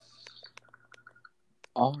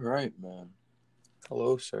All right, man.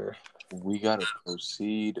 Hello, sir. We gotta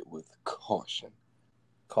proceed with caution,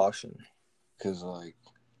 Caution. cause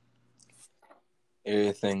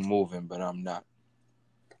everything moving, but I'm not.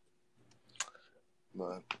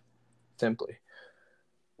 But Simply.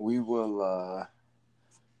 we will.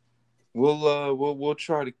 We'll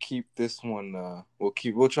try to keep this one.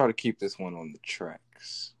 We'll try to keep this one on the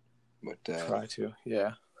tracks. But Try to.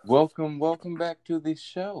 Yeah. welcome back to the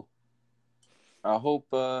show. I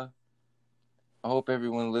hope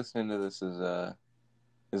everyone listening to this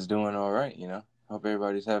is doing all right. Hope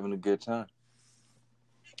everybody's having a good time.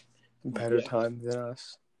 Better time than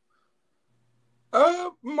us.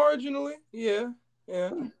 Marginally, yeah.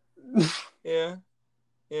 I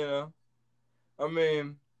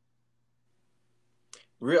mean,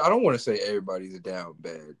 I don't want to say everybody's down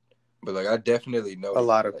bad, but I definitely noticed. A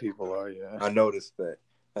lot of people are, yeah. I noticed that.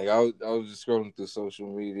 I was just scrolling through social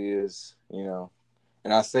medias, and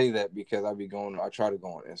I say that because I try to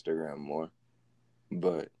go on Instagram more,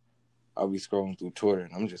 but I'll be scrolling through Twitter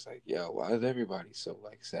and I'm just like, yo, why is everybody so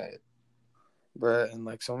sad? Bruh,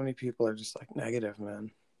 and so many people are just negative,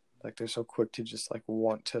 man. They're so quick to just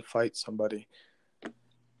want to fight somebody.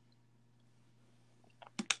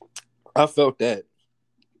 I felt that.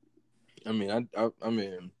 I mean, I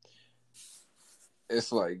mean,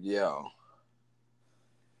 it's yo,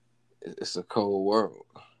 it's a cold world,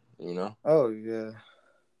 Oh, yeah.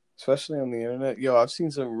 Especially on the internet. Yo, I've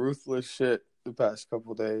seen some ruthless shit the past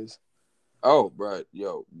couple days. Oh, bro,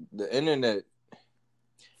 yo, the internet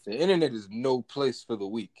is no place for the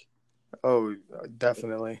weak. Oh,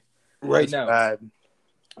 definitely. Right It's now, bad.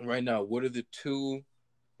 what are the two?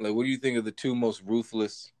 What do you think of the two most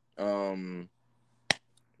ruthless social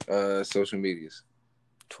medias?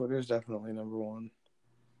 Twitter's definitely number one.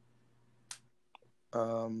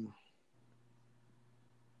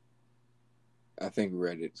 I think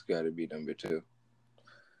Reddit's got to be number two.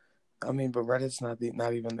 I mean, but Reddit's not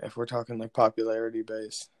even if we're talking popularity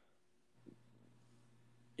based.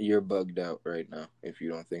 You're bugged out right now if you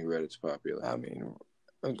don't think Reddit's popular. I mean,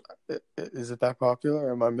 is it that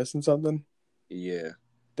popular? Am I missing something? Yeah.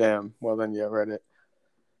 Damn. Well then, yeah, Reddit.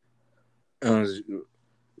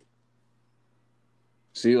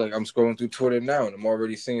 See, I'm scrolling through Twitter now, and I'm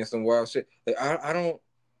already seeing some wild shit. I don't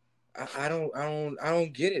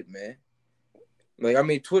get it, man. I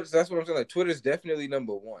mean, Twitter. That's what I'm saying. Twitter's definitely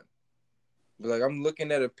number one. But I'm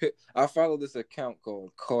looking at I follow this account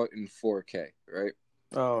called Caught in 4K, right?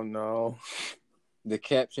 Oh no. The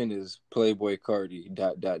caption is Playboy Cardi ...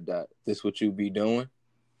 This what you be doing?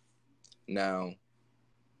 Now,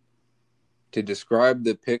 to describe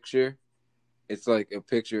the picture, it's a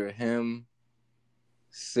picture of him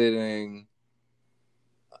sitting.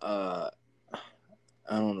 I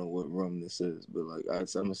don't know what room this is, but I'm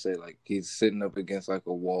gonna say he's sitting up against a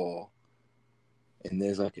wall, and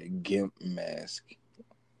there's a GIMP mask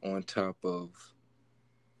on top of,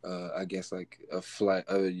 I guess a flag,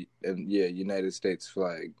 United States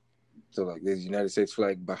flag. So there's United States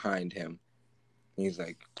flag behind him. He's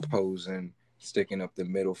posing, sticking up the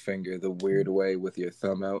middle finger the weird way with your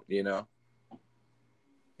thumb out,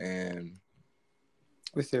 and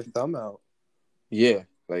with your thumb out. Yeah,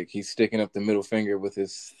 he's sticking up the middle finger with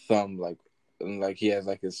his thumb, and he has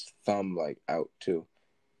his thumb out too.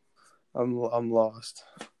 I'm lost.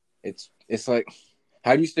 It's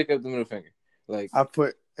how do you stick up the middle finger? I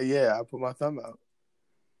put my thumb out.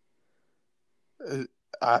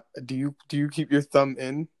 Do you keep your thumb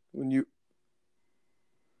in when you?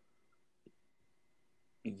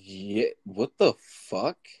 Yeah. What the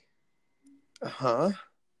fuck? Huh?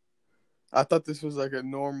 I thought this was a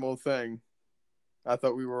normal thing. I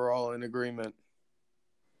thought we were all in agreement.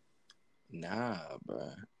 Nah,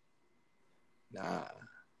 bro. Nah.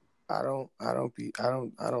 I don't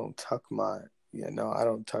tuck my. Yeah, no, I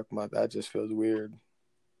don't tuck my. That just feels weird.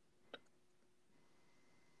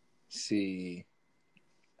 See,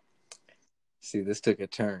 this took a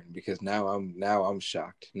turn because now I'm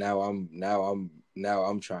shocked. Now I'm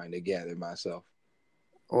trying to gather myself.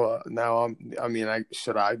 Well, now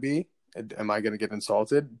should I be? Am I going to get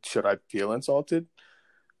insulted? Should I feel insulted?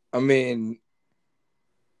 I mean,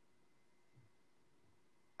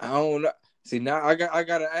 I don't know. See, now I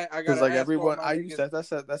gotta because ask everyone all my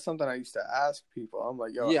niggas. That's something I used to ask people. I'm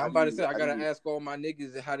like, yo, yeah, I'm about to say I gotta ask all my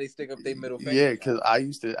niggas how they stick up their middle finger. Yeah, because I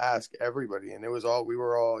used to ask everybody, and we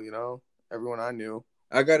were all, everyone I knew.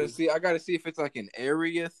 I gotta see if it's an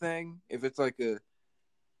area thing, if it's an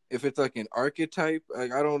archetype.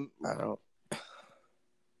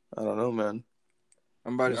 I don't know, man.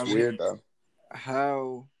 I'm weird though.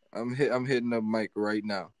 How I'm hitting up Mike right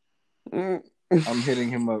now. I'm hitting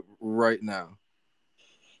him up right now.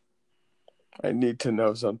 I need to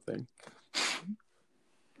know something.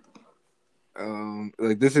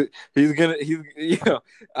 Like this is he's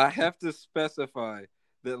I have to specify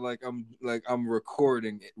that I'm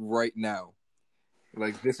recording it right now.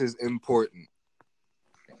 Like this is important.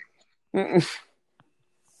 Like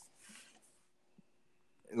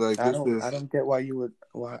I this don't is I don't get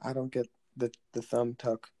why I don't get the thumb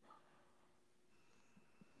tuck.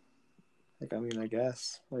 Like, I mean, I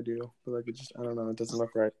guess I do, but like I don't know, it doesn't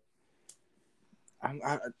look right.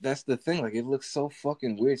 that's the thing. Like it looks so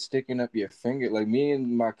fucking weird sticking up your finger. Like me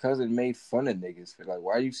and my cousin made fun of niggas for like,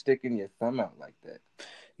 why are you sticking your thumb out like that?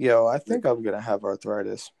 Yo, I think I'm gonna have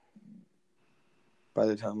arthritis by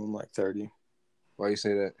the time I'm like 30. Why you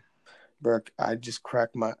say that? Burke, I just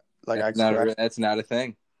cracked my That's not a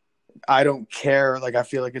thing. I don't care. Like I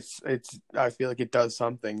feel like I feel like it does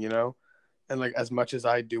something, you know? And like as much as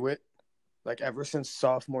I do it, like ever since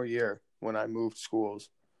sophomore year when I moved schools,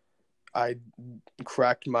 I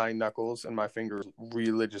cracked my knuckles and my fingers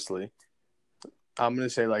religiously. I'm gonna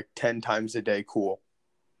say like 10 times a day, cool.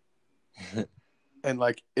 And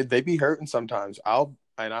like if they be hurting sometimes, I'll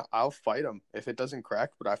fight them if it doesn't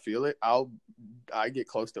crack, but I feel it. I get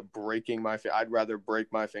close to breaking I'd rather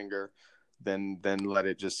break my finger than let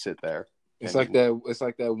it just sit there. It's like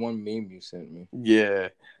that one meme you sent me. Yeah.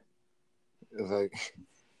 It's like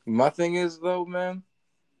my thing is though, man.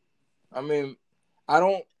 I mean,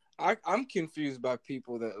 I'm confused by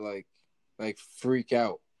people that like freak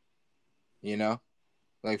out, you know,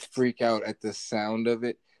 like freak out at the sound of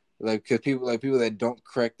it, like because people that don't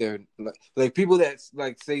correct their like people that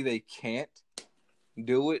like say they can't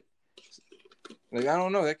do it. Like I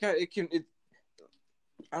don't know that kind.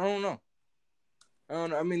 I don't know.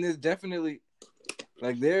 I mean, there's definitely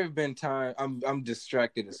like there have been times I'm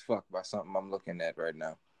distracted as fuck by something I'm looking at right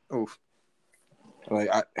now. Oof. Like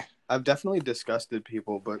I've definitely disgusted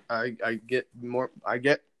people, but I get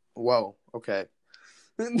whoa, okay.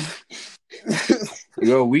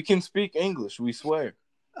 Yo, we can speak English, we swear.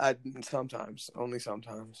 Only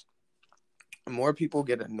sometimes. More people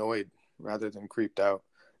get annoyed rather than creeped out.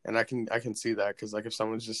 And I can see that because like if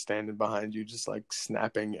someone's just standing behind you, just like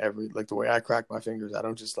snapping like the way I crack my fingers, I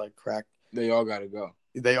don't just like crack. They all gotta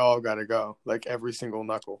go. Like every single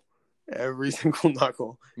knuckle. Bro,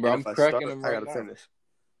 and I'm if I cracking start, them I right gotta now. finish.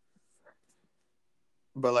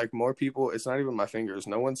 But like more people, it's not even my fingers.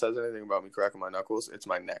 No one says anything about me cracking my knuckles. It's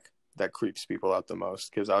my neck that creeps people out the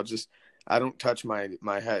most because I don't touch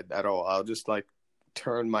my head at all. I'll just like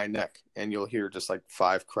turn my neck and you'll hear just like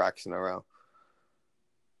 5 cracks in a row.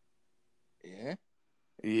 Yeah.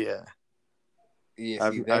 Yeah. Yeah.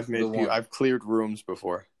 See, I've cleared rooms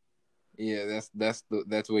before. Yeah, that's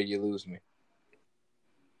where you lose me.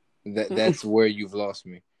 That's where you've lost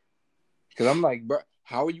me. Because I'm like, bro,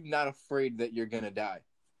 how are you not afraid that you're gonna die?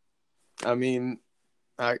 I mean,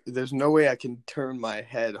 there's no way I can turn my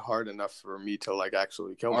head hard enough for me to like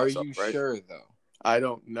actually kill myself. Are you right? sure though? I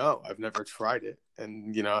don't know. I've never tried it,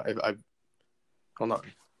 and you know, I've hold on.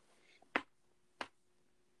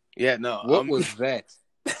 Yeah, no. What was that?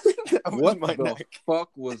 What the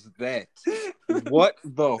fuck was that? What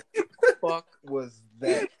the fuck was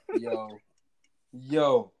that, yo?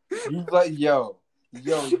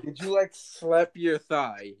 Did you like slap your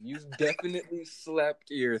thigh? You definitely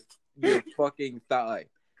slapped your fucking thigh.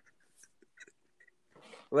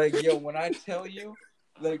 Like, yo, when I tell you,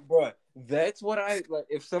 like, bro, that's what I like.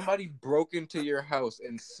 If somebody broke into your house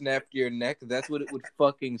and snapped your neck, that's what it would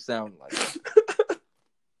fucking sound like.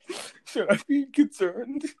 Should I be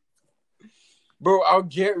concerned? Bro,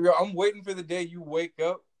 I'm waiting for the day you wake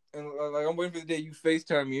up and like I'm waiting for the day you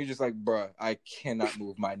FaceTime me. You're just like, bro, I cannot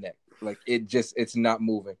move my neck. Like it's not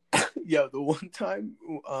moving. Yeah, the one time,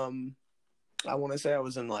 I want to say I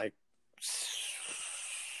was in like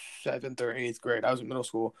 7th or 8th grade. I was in middle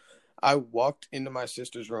school. I walked into my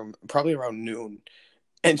sister's room probably around noon,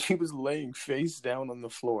 and she was laying face down on the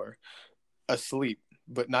floor, asleep.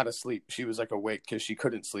 But not asleep. She was like awake because she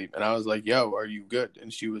couldn't sleep. And I was like, yo, are you good?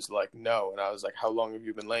 And she was like, no. And I was like, how long have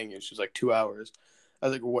you been laying here? She was like, 2 hours. I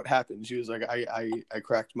was like, what happened? She was like, I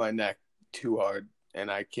cracked my neck too hard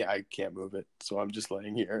and I can't move it. So I'm just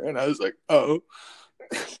laying here. And I was like, oh.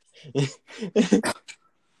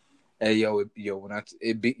 Hey, it'd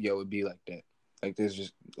be like that. Like there's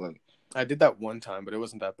just like I did that one time, but it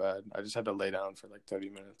wasn't that bad. I just had to lay down for like 30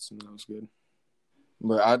 minutes and that was good.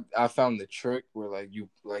 But I found the trick where like you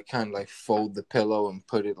like kind of like fold the pillow and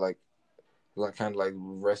put it like kind of like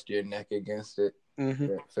rest your neck against it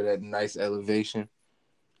for that nice elevation.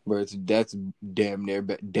 But that's damn near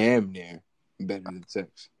better than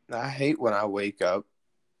sex. I hate when I wake up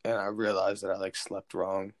and I realize that I like slept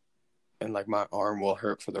wrong. and like my arm will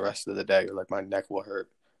hurt for the rest of the day, or like my neck will hurt,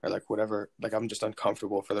 or like whatever. Like I'm just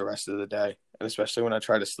uncomfortable for the rest of the day, and especially when I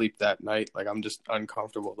try to sleep that night, like I'm just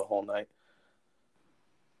uncomfortable the whole night.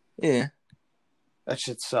 Yeah. That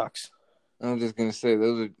shit sucks. I'm just gonna say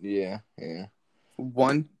those are yeah.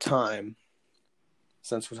 One time,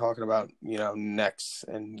 since we're talking about necks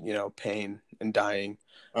and pain and dying,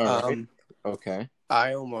 All right. Okay.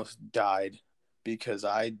 I almost died because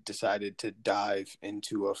I decided to dive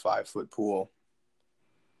into a 5-foot pool.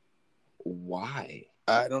 Why?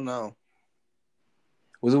 I don't know.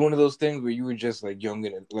 Was it one of those things where you were just like young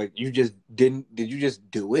and like you just didn't? Did you just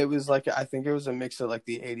do it? It was like, I think it was a mix of like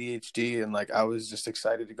the ADHD and like I was just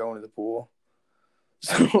excited to go into the pool.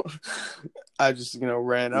 So I just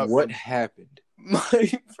ran up. What happened?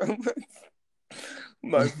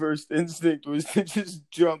 My first instinct was to just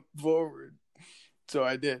jump forward. So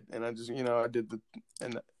I did, and I just I did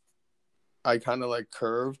and I kind of like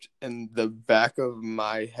curved, and the back of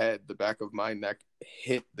my head, the back of my neck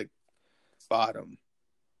hit the bottom.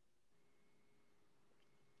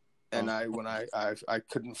 And I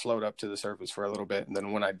couldn't float up to the surface for a little bit. And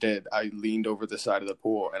then when I did, I leaned over the side of the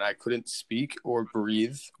pool and I couldn't speak or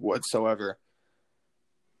breathe whatsoever.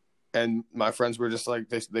 And my friends were just like,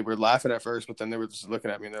 they were laughing at first, but then they were just looking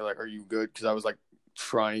at me and they're like, "Are you good?" Because I was like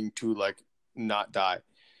trying to like not die.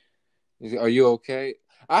 Are you okay?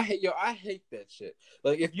 I hate that shit.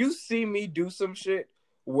 Like if you see me do some shit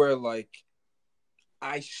where like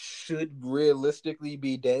I should realistically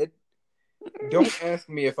be dead, don't ask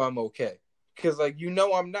me if I'm okay, because like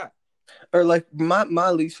I'm not. Or like my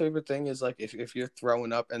least favorite thing is like if you're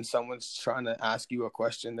throwing up and someone's trying to ask you a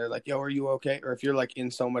question, they're like, "Yo, are you okay?" Or if you're like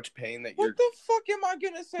in so much pain that what the fuck am I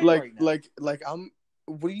gonna say like right now? like I'm.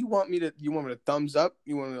 What do you want me to? You want me to thumbs up?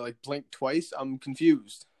 You want me to like blink twice? I'm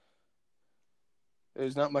confused.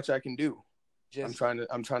 There's not much I can do. I'm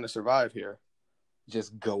trying to survive here.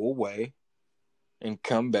 Just go away and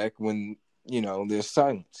come back when there's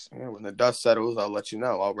silence. Yeah, when the dust settles, I'll let you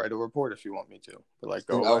know. I'll write a report if you want me to. But like,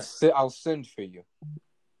 go away. I'll send for you.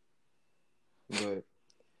 But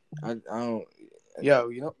I don't. Yo,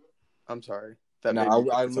 I'm sorry.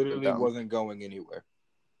 I literally wasn't going anywhere.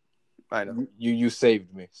 I know. You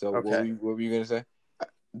saved me. So okay. What were you gonna say?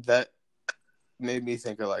 That made me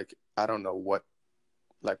think of like, I don't know what,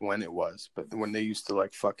 like when it was, but when they used to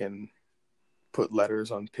like fucking put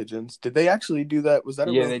letters on pigeons. Did they actually do that? Was that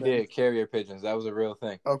a real thing? Yeah, they did. Carrier pigeons. That was a real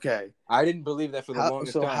thing. Okay. I didn't believe that for the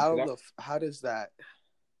longest time. So how does that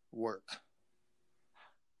work?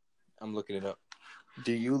 I'm looking it up.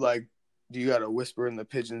 Do you gotta whisper in the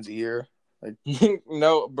pigeon's ear? Like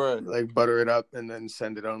no, bro. Like butter it up and then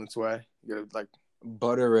send it on its way. You gotta like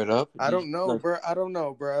butter it up. I don't know, bro. I don't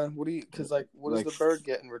know, bro. What do you? Because like, what does the bird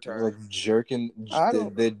get in return? Like jerking.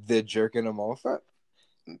 They're jerking them off. But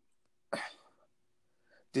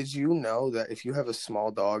did you know that if you have a small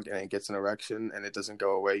dog and it gets an erection and it doesn't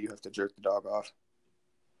go away, you have to jerk the dog off?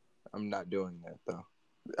 I'm not doing that though.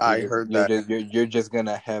 I heard that you're just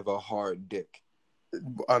gonna have a hard dick.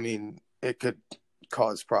 I mean, it could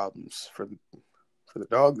cause problems for the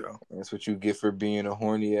dog, though. That's what you get for being a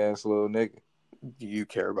horny ass little nigga. Do you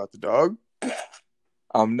care about the dog?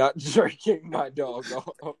 I'm not jerking my dog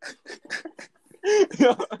off.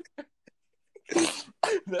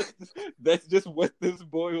 That's just what this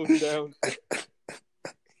boils down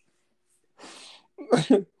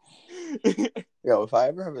to. Yo, if I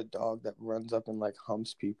ever have a dog that runs up and like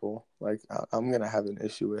humps people, like I'm gonna have an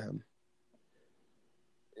issue with him.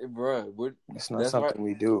 Bruh, it's not something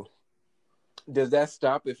we do. Does that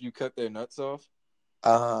stop if you cut their nuts off?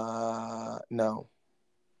 No.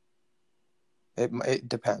 It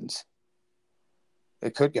depends.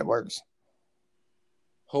 It could get worse.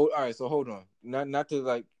 All right, so hold on. Not to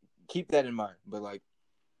like keep that in mind, but like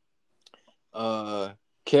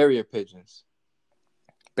carrier pigeons.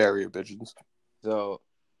 Barrier pigeons. So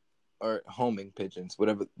or homing pigeons,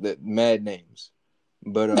 whatever the mad names.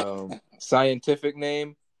 But scientific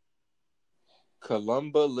name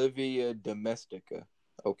Columba livia domestica.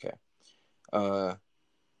 Okay.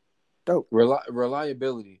 Dope.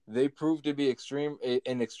 Reliability. They prove to be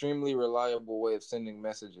an extremely reliable way of sending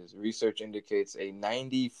messages. Research indicates a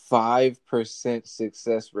 95%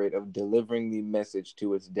 success rate of delivering the message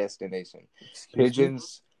to its destination.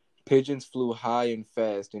 Pigeons flew high and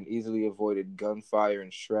fast and easily avoided gunfire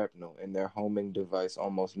and shrapnel, and their homing device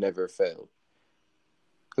almost never failed.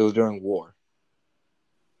 It was during war.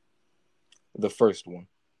 The first one.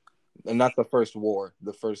 And not the first war,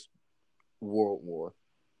 the first World War.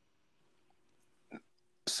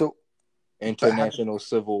 So, International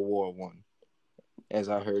Civil War I, as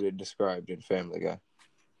I heard it described in Family Guy.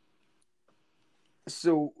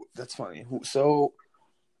 So that's funny. So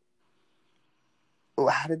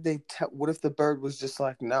how did they tell? What if the bird was just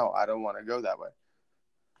like, no, I don't want to go that way?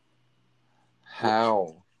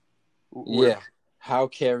 How? What if, Yeah.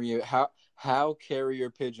 How carrier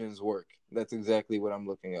pigeons work? That's exactly what I'm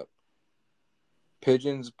looking up.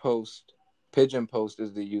 Pigeon post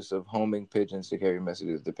is the use of homing pigeons to carry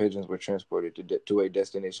messages. The pigeons were transported to a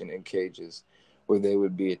destination in cages where they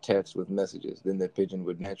would be attached with messages. Then the pigeon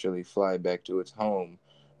would naturally fly back to its home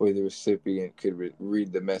where the recipient could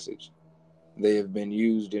read the message. They have been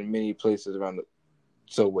used in many places around the...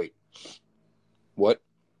 So wait, what?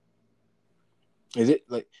 Is it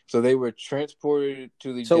like... So they were transported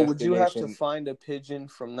to the so would you have to destination... find a pigeon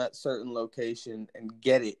from that certain location and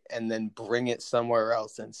get it and then bring it somewhere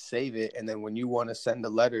else and save it? And then when you want to send a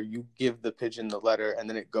letter, you give the pigeon the letter and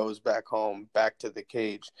then it goes back home, back to the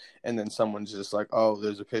cage. And then someone's just like, oh,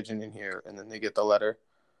 there's a pigeon in here. And then they get the letter.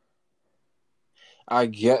 I Or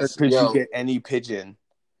guess, could you yo, get any pigeon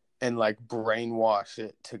and like brainwash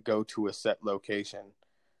it to go to a set location?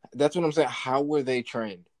 that's what I'm saying. How were they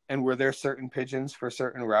trained? And were there certain pigeons for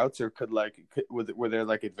certain routes, or were there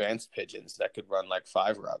like advanced pigeons that could run like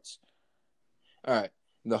 5 routes? All right.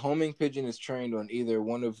 The homing pigeon is trained on either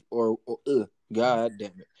one of God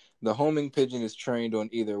damn it. The homing pigeon is trained on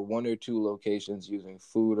either one or two locations using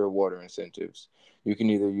food or water incentives. You can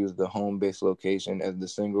either use the home base location as the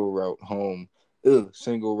single route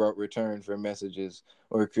return for messages,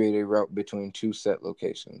 or create a route between two set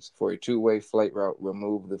locations. For a two-way flight route,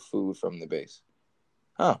 remove the food from the base.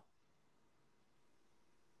 Huh.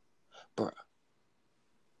 Bruh.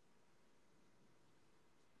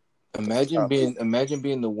 Imagine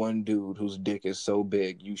being the one dude whose dick is so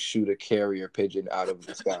big you shoot a carrier pigeon out of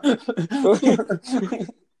the sky.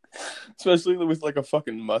 Especially with like a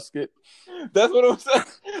fucking musket. That's what I'm saying.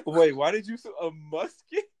 Wait, why did you say a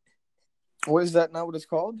musket? What is that? Not what it's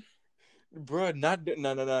called, Bruh,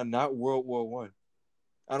 not World War One.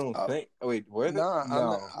 I don't think. Wait, where the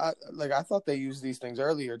no? I thought they used these things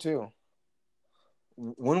earlier too.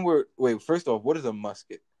 First off, what is a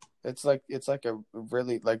musket? It's like a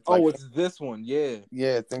really like. It's this one, yeah.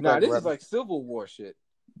 Yeah, This is like Civil War shit.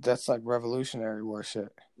 That's like Revolutionary War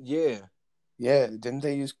shit. Yeah. Yeah, didn't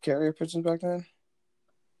they use carrier pigeons back then?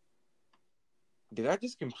 Did I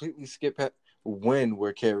just completely skip past when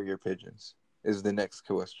were carrier pigeons? Is the next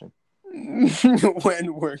question.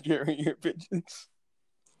 When were carrier pigeons?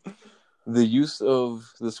 The use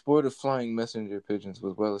of the sport of flying messenger pigeons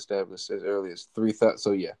was well established as early as 3,000.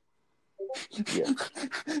 So yeah.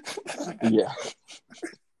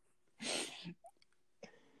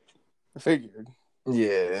 I figured.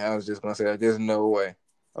 Yeah, I was just gonna say that. There's no way.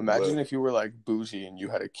 Imagine if you were like bougie and you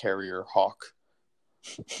had a carrier hawk.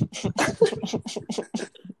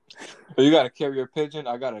 You got a carrier pigeon.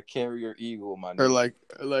 I got a carrier eagle. Or like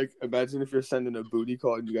imagine if you're sending a booty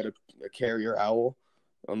call and you got a carrier owl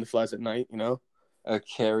on the flies at night. You know, a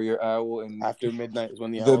carrier owl, and after midnight is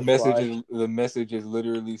when the owls fly. The message is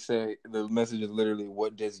literally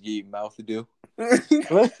what does ye mouth do?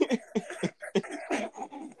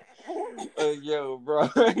 Yo, bro,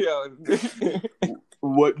 yo.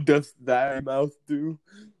 What does that mouth do?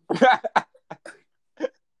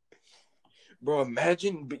 Bro,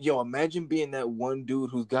 imagine being that one dude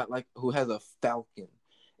who has a falcon,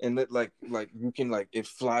 and that like you can it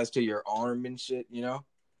flies to your arm and shit, you know,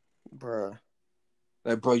 bro.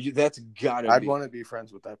 Like, bro, that's gotta. I'd want to be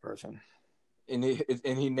friends with that person. And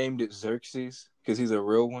he named it Xerxes because he's a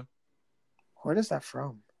real one. Where is that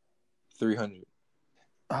from? 300.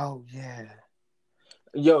 Oh yeah.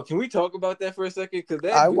 Yo, can we talk about that for a second?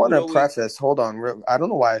 Because I want to preface. Hold on. I don't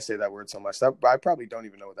know why I say that word so much. I probably don't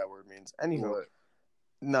even know what that word means. Anywho,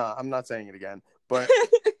 nah, I'm not saying it again. But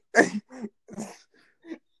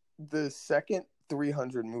the second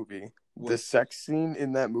 300 movie, the sex scene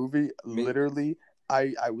in that movie, literally,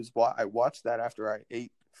 I watched that after I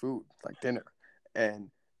ate food, like dinner,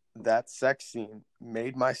 and that sex scene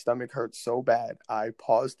made my stomach hurt so bad. I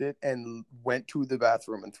paused it and went to the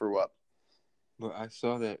bathroom and threw up. But I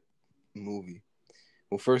saw that movie.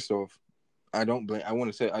 Well, first off, I don't blame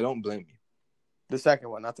you. The second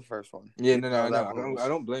one, not the first one. Yeah, I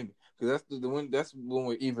don't blame you because that's the one. That's one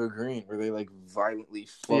with Eva Green where they like violently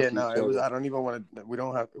fuck each other. I don't even want to.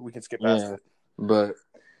 We can skip past it. But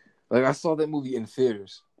like, I saw that movie in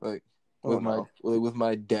theaters, like with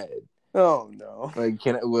my dad. Oh no! Like,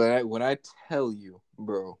 when I tell you,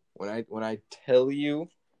 bro, when I tell you,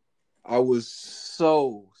 I was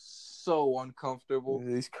so uncomfortable.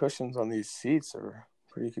 These cushions on these seats are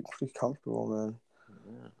pretty comfortable, man.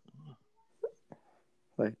 Yeah.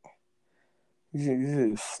 Like,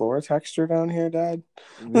 is floor texture down here, Dad?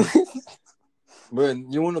 But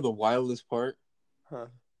you want to know the wildest part? Huh?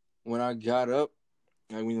 When I got up,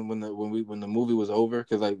 I mean, when the movie was over,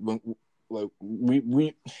 because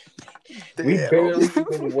we barely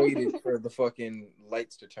even waited for the fucking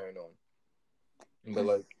lights to turn on. But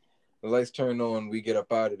like the lights turn on, we get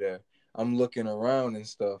up out of there. I'm looking around and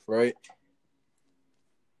stuff, right?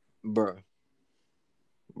 Bruh.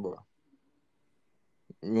 You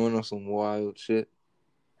wanna know some wild shit?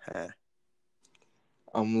 Huh.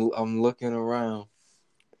 I'm looking around.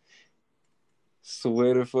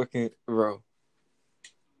 Swear to fucking bro.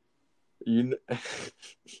 You know,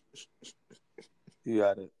 You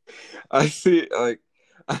got it. I see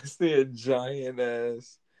a giant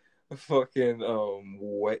ass fucking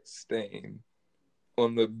wet stain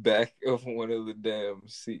on the back of one of the damn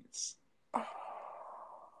seats.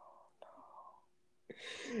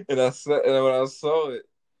 And when I saw it,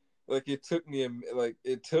 like it took me a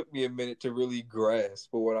minute to really grasp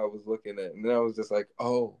what I was looking at, and then I was just like,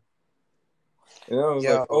 oh, and I was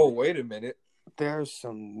like, oh, wait a minute. There's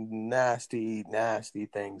some nasty, nasty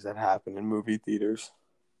things that happen in movie theaters.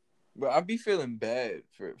 But I be feeling bad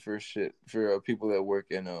for shit for people that work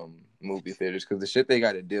in movie theaters, because the shit they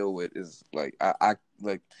got to deal with is like I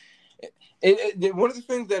like it. One of the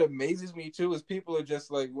things that amazes me too is people are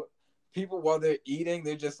just like, people while they're eating,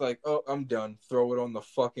 they're just like, oh, I'm done, throw it on the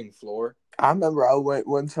fucking floor. I remember I went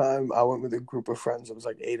with a group of friends. It was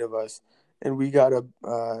like 8 of us, and we got a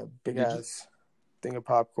big ass thing of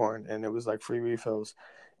popcorn, and it was like free refills,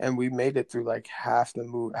 and we made it through like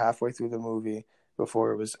halfway through the movie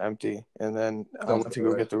before it was empty, and then I went to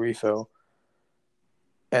go get the refill.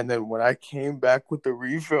 And then when I came back with the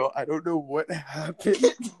refill, I don't know what happened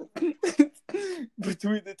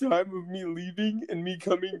between the time of me leaving and me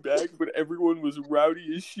coming back, but everyone was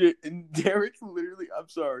rowdy as shit. And Derek literally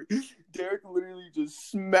just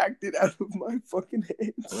smacked it out of my fucking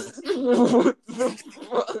hands. What the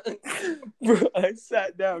fuck? Bro, I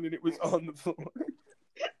sat down and it was on the floor.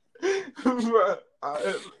 Bro,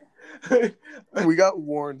 We got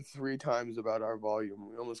warned 3 times about our volume.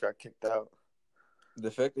 We almost got kicked out. The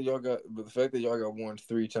fact that y'all got warned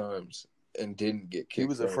 3 times and didn't get kicked. He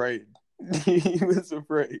was afraid. He was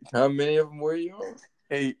afraid. How many of them were you on?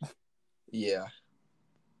 8. Yeah.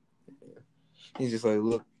 He's just like,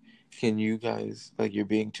 look, can you guys, like, you're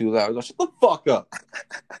being too loud. Like, shut the fuck up,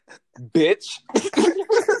 bitch.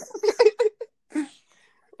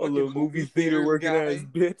 A little movie theater working ass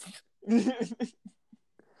bitch.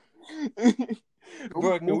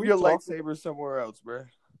 Bro, move your lightsaber somewhere else, bro.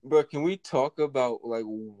 Bro, can we talk about like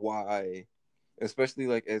why, especially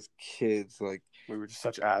like as kids, like we were just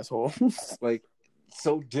such assholes, like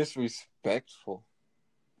so disrespectful.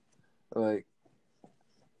 Like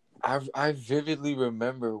I vividly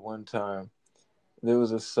remember one time there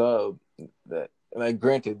was a sub that, like,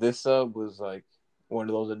 granted, this sub was like one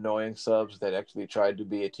of those annoying subs that actually tried to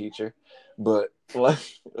be a teacher, but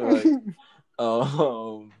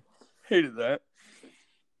hated that.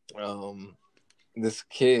 This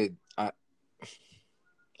kid,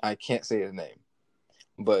 I can't say his name,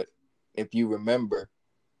 but if you remember,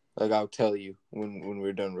 like, I'll tell you when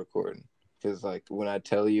we're done recording, because like when I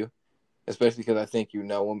tell you, especially because I think you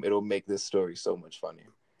know him, it'll make this story so much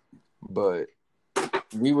funnier. But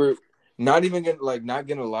we were not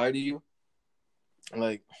gonna lie to you,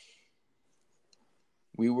 like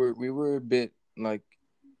we were a bit like,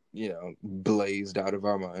 you know, blazed out of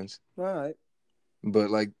our minds. All right.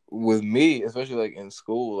 But like with me, especially like in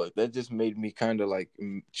school, like that just made me kind of like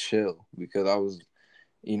chill, because I was,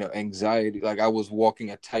 you know, anxiety. Like I was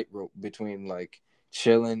walking a tightrope between like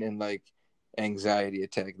chilling and like anxiety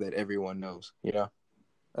attack that everyone knows, you know?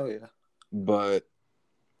 Oh yeah. But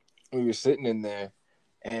we were sitting in there,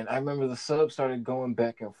 and I remember the sub started going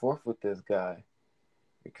back and forth with this guy,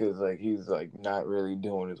 because like he's like not really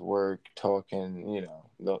doing his work, talking, you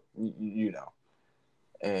know,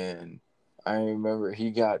 and I remember he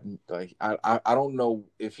got like I don't know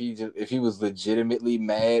if he was legitimately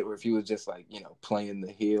mad, or if he was just like, you know, playing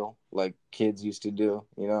the heel like kids used to do,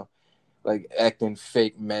 you know, like acting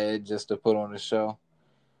fake mad just to put on a show.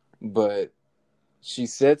 But she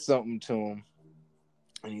said something to him,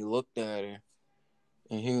 and he looked at her,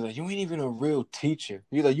 and he was like, "You ain't even a real teacher.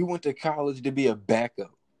 He's like, you went to college to be a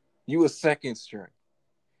backup. You a second string."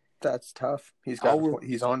 That's tough. He's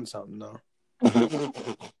on something though.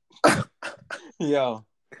 Yeah.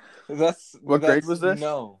 What grade was this?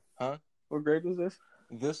 No. Huh? What grade was this?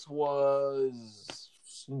 This was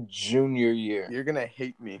junior year. You're gonna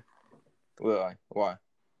hate me. Why?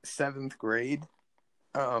 7th grade.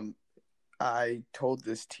 I told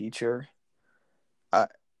this teacher.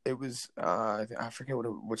 It was I forget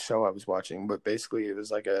what show I was watching, but basically it was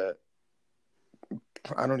like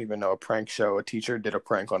I don't even know, a prank show. A teacher did a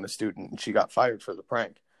prank on a student and she got fired for the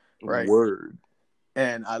prank, right? Word.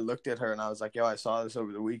 And I looked at her and I was like, yo, I saw this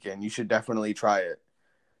over the weekend. You should definitely try it.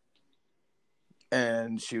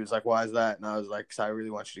 And she was like, why is that? And I was like, because I really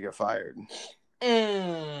want you to get fired.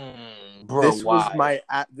 Bro,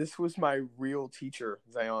 This was my real teacher,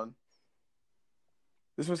 Zion.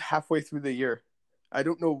 This was halfway through the year. I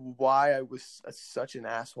don't know why I was such an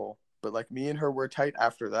asshole, but like me and her were tight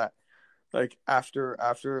after that. Like after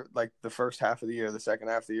like the first half of the year, the second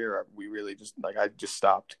half of the year, we really just like I just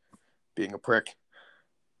stopped being a prick.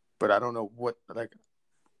 But I don't know what like,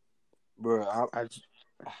 bro. I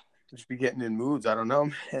just be getting in moods. I don't know,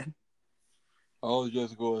 man. I was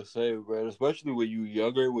just gonna say, bro, especially when you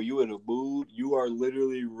younger, when you in a mood, you are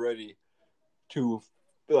literally ready to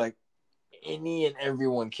like any and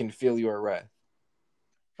everyone can feel your wrath.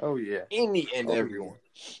 Oh yeah, Any and oh, everyone.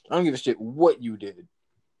 Yeah. I don't give a shit what you did.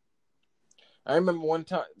 I remember one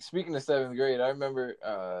time, speaking of 7th grade, I remember,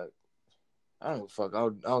 I don't know, fuck,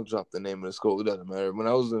 I'll drop the name of the school. It doesn't matter. When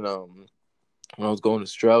I was going to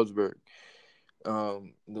Stroudsburg,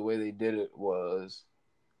 the way they did it was,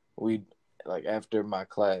 like after my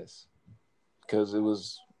class, because it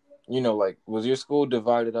was, like, was your school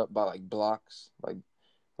divided up by like blocks,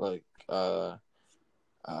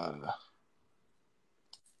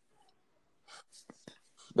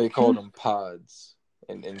 they called them pods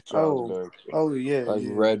in Stroudsburg. Oh yeah, like yeah.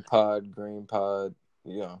 red pod, green pod,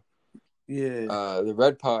 Yeah. The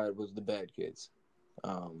red pod was the bad kids.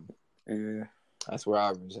 Yeah. That's where I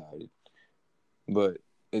resided. But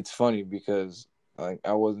it's funny because like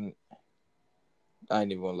I ain't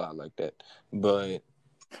even gonna lie like that. But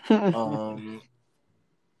the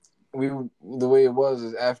way it was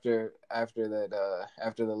is after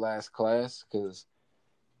the last class, because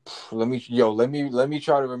let me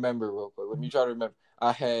try to remember real quick. Let me try to remember.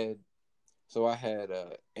 I had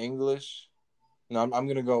English. No, I'm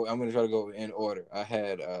gonna try to go in order. I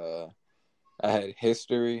had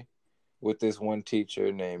history with this one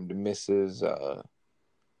teacher named Mrs.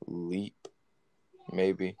 Leap,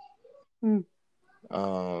 maybe. Then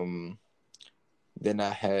I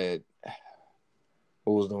had,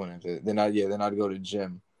 what was the one after that? Then I'd go to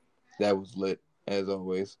gym. That was lit as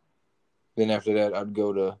always. Then after that I'd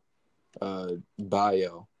go to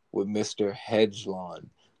bio with Mr. Hedgelon.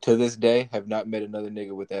 To this day, have not met another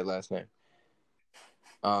nigga with that last name.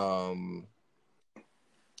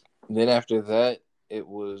 Then after that, it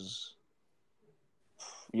was,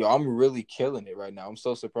 I'm really killing it right now. I'm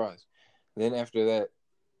so surprised. Then after that,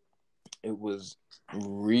 it was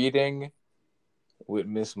reading with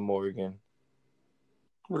Miss Morgan.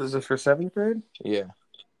 What is this for 7th grade? Yeah.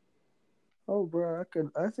 Oh, bro,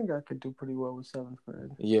 I think I could do pretty well with 7th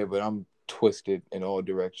grade. Yeah, but I'm twisted in all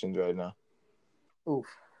directions right now. Oof.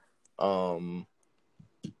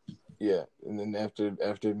 Yeah, and then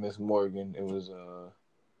after Miss Morgan, it was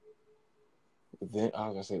Then I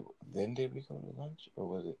was gonna say, then did we go to lunch, or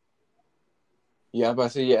was it? Yeah, I'm about to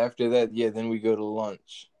say, yeah. After that, yeah, then we go to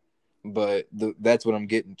lunch, but that's what I'm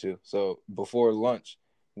getting to. So before lunch,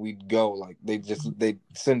 we'd go like they'd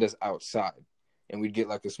send us outside, and we'd get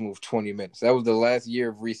like a smooth 20 minutes. That was the last year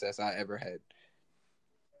of recess I ever had,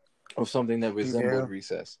 or something that resembled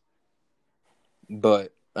recess.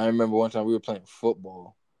 But I remember one time we were playing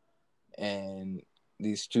football, and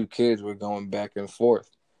these two kids were going back and forth.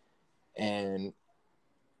 And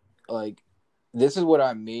like, this is what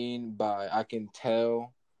I mean by I can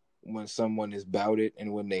tell when someone is about it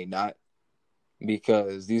and when they not,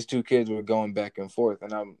 because these two kids were going back and forth,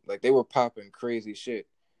 and I'm like, they were popping crazy shit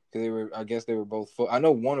because I guess they were both. I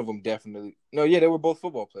know one of them definitely. No, yeah, they were both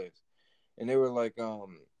football players, and they were like,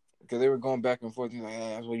 because they were going back and forth, and like,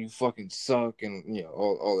 that's why you fucking suck, and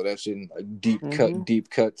all of that shit, and like deep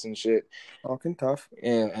cuts and shit. Talking tough.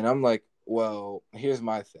 And I'm like, well, here's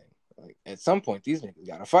my thing. Like, at some point, these niggas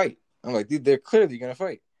gotta fight. I'm like, they're clearly gonna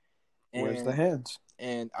fight. Where's the hands?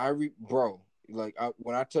 And bro, like,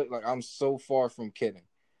 when I took, like, I'm so far from kidding,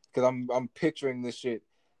 because I'm picturing this shit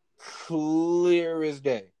clear as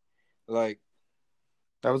day. Like,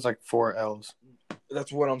 that was like 4 L's.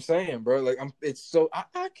 That's what I'm saying, bro. Like, it's so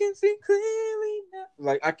I can see clearly now.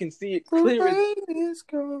 Like, I can see it clear as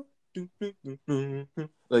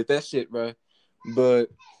like that shit, bro. But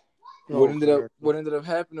what ended up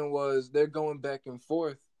happening was they're going back and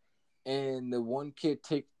forth, and the one kid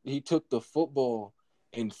took the football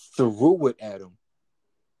and threw it at him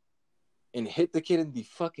and hit the kid in the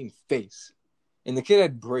fucking face. And the kid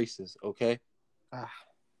had braces, okay?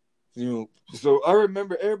 So I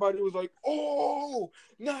remember everybody was like, "Oh,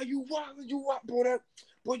 now you wild, bro,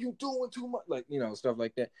 boy, you doing too much," like, stuff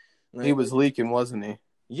like that. Like, he was leaking, wasn't he?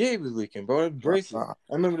 Yeah, he was leaking, bro. That's braces. I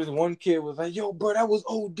remember this one kid was like, "Yo, bro, that was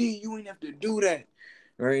OD. You ain't have to do that."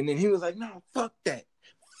 Right? And then he was like, "No, fuck that.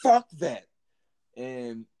 Fuck that."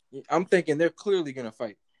 And I'm thinking they're clearly gonna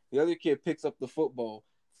fight. The other kid picks up the football,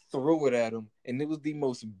 threw it at him, and it was the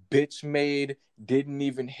most bitch made, didn't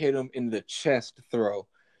even hit him in the chest throw.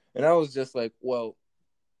 And I was just like, well,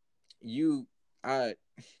 I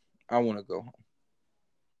want to go home.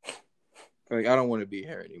 Like, I don't want to be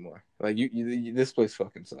here anymore. Like, this place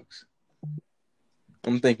fucking sucks.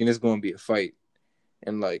 I'm thinking it's going to be a fight.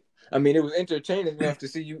 And, like, I mean, it was entertaining enough to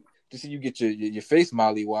see you get your face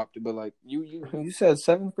mollywopped, but, like, You said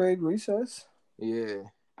 7th grade recess? Yeah.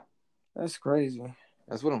 That's crazy.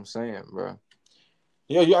 That's what I'm saying, bro.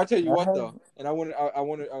 Yeah, I tell you what, though, and I want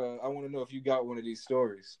to know if you got one of these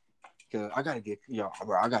stories. Cause I gotta get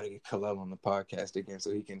Khalil on the podcast again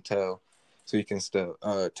so he can tell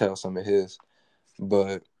some of his.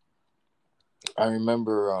 But I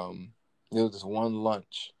remember there was this one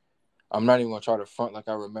lunch. I'm not even gonna try to front like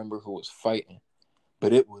I remember who was fighting,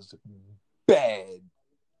 but it was bad.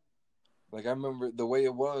 Like I remember the way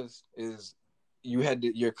it was is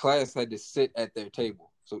your class had to sit at their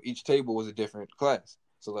table, so each table was a different class.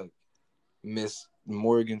 So like Miss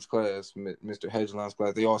Morgan's class, Mr. Hedgelin's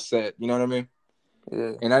class, they all sat. You know what I mean?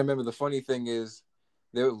 Yeah. And I remember the funny thing is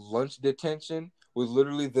their lunch detention was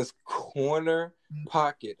literally this corner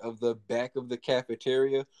pocket of the back of the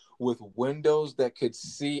cafeteria with windows that could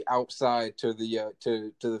see outside to the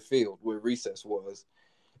to the field where recess was,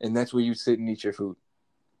 and that's where you sit and eat your food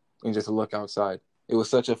and just look outside. It was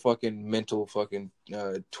such a fucking mental fucking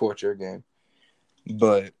torture game.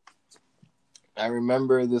 But I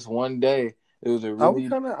remember this one day. It was a really. I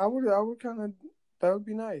would kind of. That would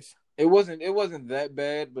be nice. It wasn't that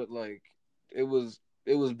bad, but like it was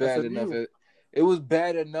bad enough. It was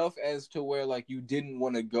bad enough as to where like you didn't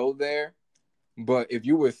want to go there, but if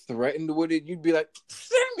you were threatened with it, you'd be like,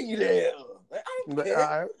 "Send me there." Like, I don't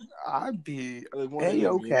care. I'd be like okay. You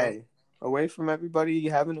know? Away from everybody,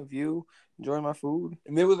 having a view, enjoying my food.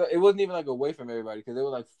 And it wasn't even like away from everybody because there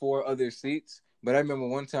were like 4 other seats. But I remember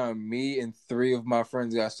one time, me and 3 of my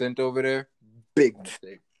friends got sent over there. Big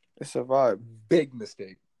mistake. It's a vibe. Big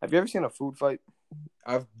mistake. Have you ever seen a food fight?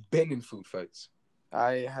 I've been in food fights.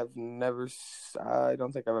 I have never. I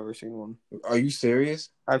don't think I've ever seen one. Are you serious?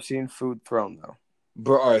 I've seen food thrown though.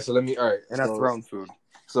 Bro, all right. So let me. All right. And I've thrown food.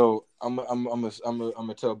 So I'm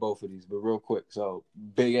gonna tell both of these, but real quick. So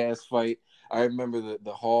big ass fight. I remember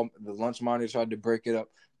the lunch monitor tried to break it up,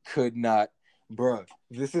 could not. Bro,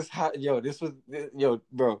 this is how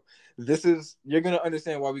bro. This is you're gonna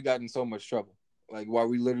understand why we got in so much trouble. Like why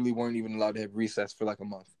we literally weren't even allowed to have recess for like a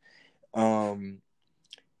month.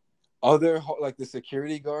 Other like the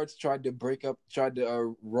security guards tried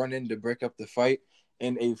to run in to break up the fight,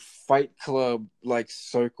 and a fight club like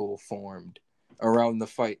circle formed around the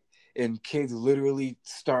fight, and kids literally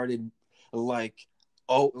started like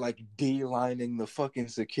de-lining the fucking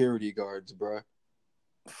security guards, bro.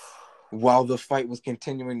 While the fight was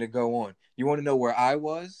continuing to go on. You want to know where I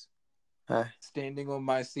was? Standing on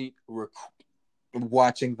my seat,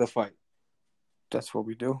 watching the fight. That's what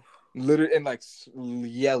we do. Literally, and like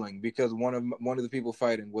yelling because one of the people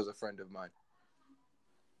fighting was a friend of mine.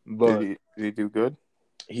 But did he do good?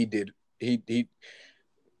 He did. Did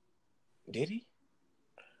he?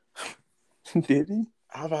 Did he?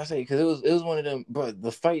 I was about to say because it was one of them. But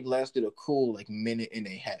the fight lasted a cool like minute and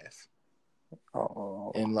a half.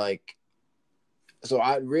 Oh. And like, so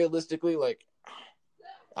I realistically like,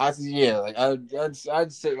 I'd say like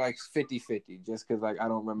I'd say like 50-50 just because like I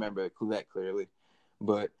don't remember it that clearly,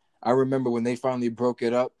 but I remember when they finally broke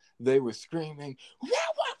it up, they were screaming, "What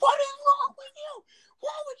is wrong with you?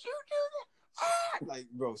 Why would you do that?" Like,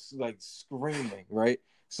 bro, like screaming, right?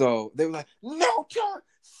 So they were like, "No, turn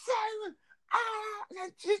silent!"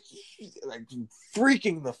 Like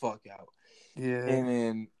freaking the fuck out. Yeah.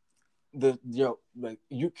 And then like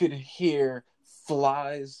you could hear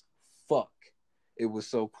flies fuck. It was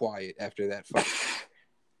so quiet after that fight.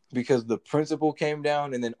 Because the principal came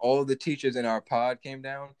down and then all the teachers in our pod came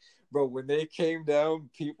down. Bro, when they came down,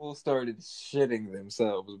 people started shitting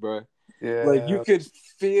themselves, bro. Yeah. Like you could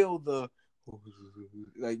feel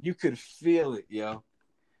you could feel it, yo.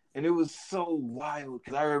 And it was so wild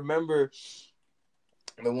because I remember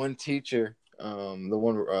the one teacher,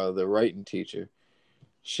 the writing teacher,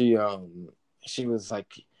 she was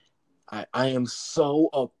like, I am so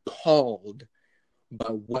appalled by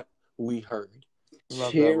what we heard.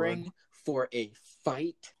 Cheering for a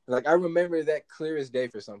fight. Like I remember that clear as day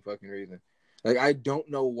for some fucking reason. Like I don't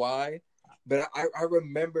know why, but I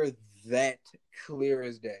remember that clear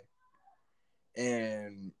as day.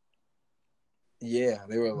 And Yeah,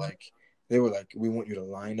 they were like, we want you to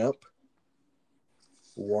line up,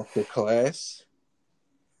 walk to class.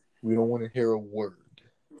 We don't want to hear a word.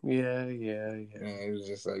 Yeah. And it was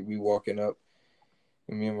just like we walking up,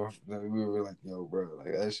 and me and we were like, yo, bro,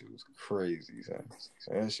 like that shit was crazy, son.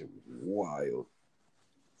 That shit was wild.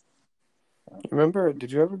 Remember,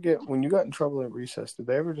 did you ever get, when you got in trouble at recess, did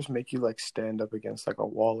they ever just make you like stand up against like a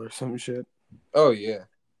wall or some shit? Oh yeah,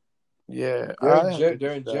 Yeah, I had to do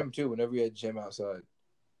during that. gym too. Whenever we had gym outside.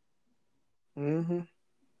 Mm-hmm.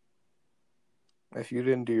 If you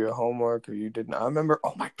didn't do your homework or you didn't, I remember.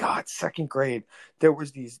 Oh my God, second grade, there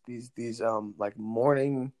was these like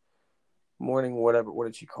morning whatever. What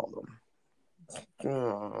did she call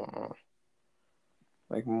them?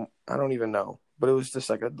 Like I don't even know, but it was just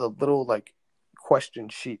like the little like question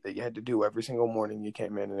sheet that you had to do every single morning you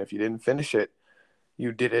came in, and if you didn't finish it,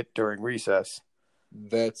 you did it during recess.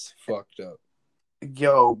 That's fucked up.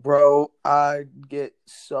 Yo, bro, I get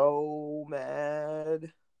so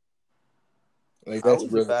mad. Like I that's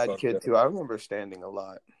was a really bad fucked kid up. too. I remember standing a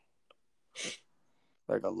lot.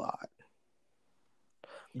 Like a lot.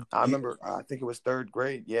 I remember, I think it was third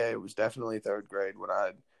grade. Yeah, it was definitely third grade when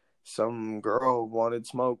some girl wanted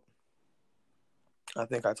smoke. I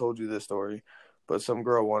think I told you this story, but some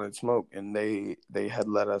girl wanted smoke and they had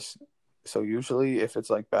let us. So usually if it's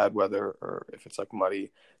like bad weather or if it's like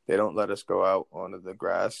muddy, they don't let us go out onto the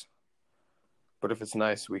grass. But if it's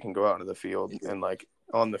nice, we can go out into the field. And like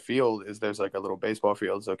on the field there's like a little baseball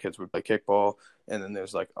field, so kids would play kickball, and then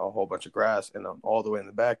there's like a whole bunch of grass, and all the way in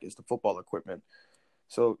the back is the football equipment.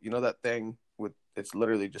 So you know that thing with, it's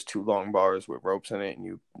literally just two long bars with ropes in it, and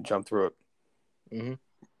you jump through it. Mm-hmm.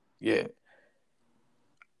 Yeah,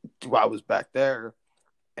 I was back there,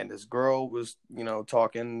 and this girl was,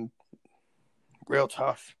 talking real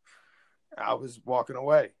tough. I was walking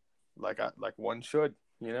away, like one should,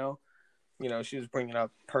 she was bringing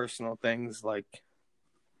up personal things, like,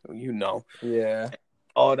 Yeah.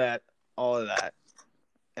 all that, all of that,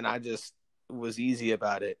 and I just was easy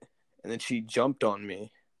about it. And then she jumped on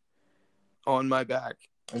me, on my back,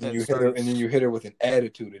 And then and you hit her. And then you hit her with an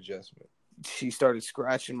attitude adjustment. she started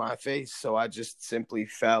scratching my face, so I just simply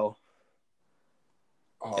fell.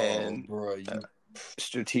 Oh, And bro, you.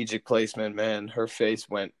 strategic placement, man. Her face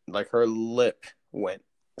went, like, her lip went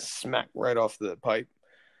smack right off the pipe.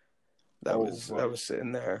 That was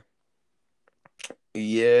sitting there.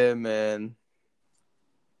 Yeah, man.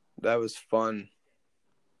 That was fun.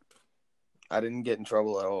 I didn't get in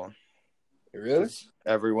trouble at all. Really?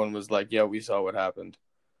 Everyone was like, "Yeah, we saw what happened,"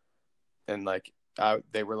 and like,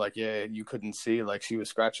 they were like, "Yeah, you couldn't see. Like, she was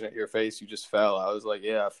scratching at your face. You just fell." I was like,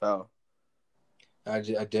 "Yeah, I fell." I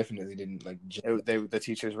definitely didn't like. The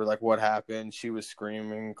teachers were like, "What happened?" She was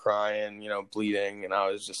screaming, crying, bleeding, and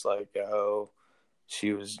I was just like, "Oh,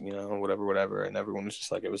 she was, whatever," and everyone was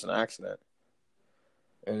just like, "It was an accident."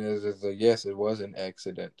 And it's like, yes, it was an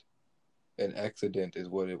accident. An accident is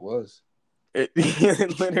what it was. It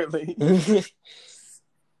literally.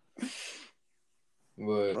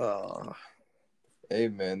 But hey,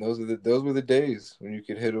 man, those were the days when you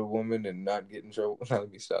could hit a woman and not get in trouble.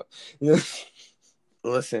 Let me stop.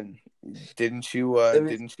 Listen, didn't you? Yeah,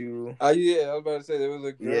 I was about to say there was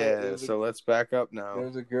a girl. Yeah, so let's back up now. There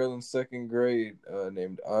was a girl in second grade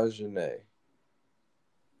named Ajane.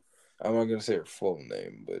 I'm not gonna say her full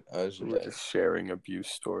name, but Ajane. We're just sharing abuse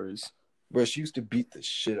stories. But she used to beat the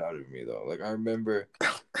shit out of me though. Like I remember,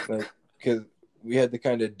 like, because we had the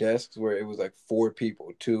kind of desks where it was like four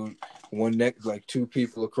people, two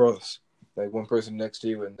people across, like one person next to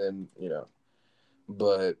you, and then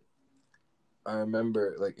But I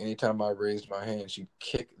remember, like, anytime I raised my hand, she'd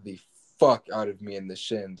kick the fuck out of me in the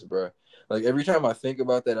shins, bro. Like every time I think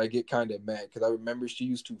about that, I get kind of mad because I remember she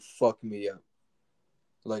used to fuck me up,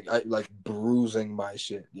 like bruising my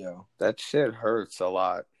shit, yo. That shit hurts a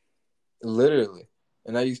lot. Literally,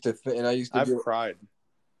 and I used to I've cried.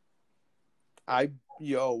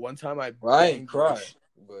 One time I ain't cried,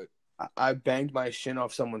 but I banged my shin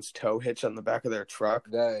off someone's tow hitch on the back of their truck.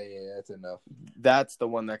 That's enough. That's the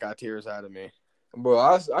one that got tears out of me. Bro,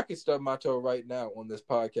 I could stub my toe right now on this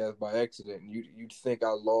podcast by accident, and you'd think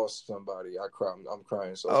I lost somebody. I'm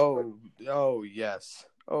crying so hard. Oh yes.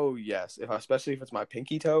 Oh yes. Especially if it's my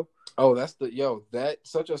pinky toe. Oh, that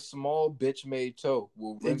such a small bitch made toe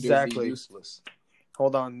will render me useless.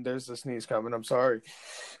 Hold on, there's a sneeze coming. I'm sorry.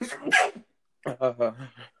 What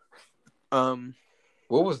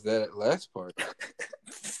was that last part?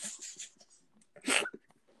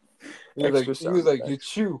 He was like, you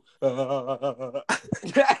chew.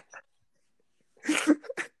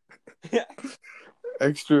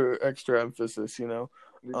 Extra emphasis,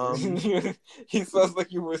 He sounds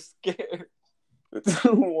like you were scared.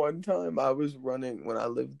 One time I was running when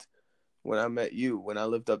I met you, when I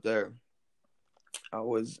lived up there, I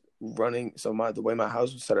was running. So the way my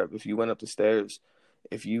house was set up, if you went up the stairs,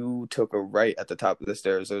 if you took a right at the top of the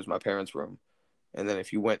stairs, there was my parents' room. And then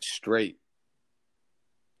if you went straight,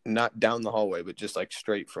 not down the hallway, but just like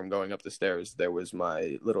straight from going up the stairs, there was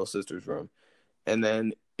my little sister's room. And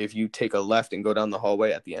then if you take a left and go down the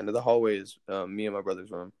hallway, at the end of the hallway is me and my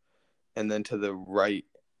brother's room. And then to the right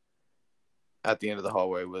at the end of the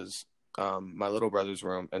hallway was my little brother's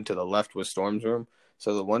room. And to the left was Storm's room.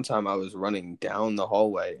 So the one time I was running down the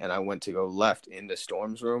hallway and I went to go left into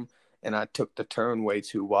Storm's room and I took the turn way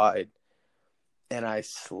too wide. And I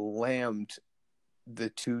slammed the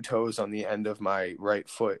two toes on the end of my right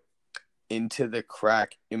foot into the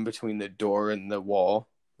crack in between the door and the wall,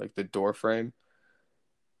 like the door frame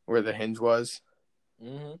where the hinge was.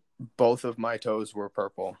 Mm-hmm. Both of my toes were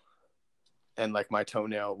purple. And like my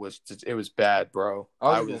toenail it was bad, bro.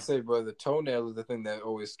 I was gonna say, bro, the toenail is the thing that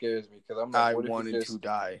always scares me because I'm like, I wanted to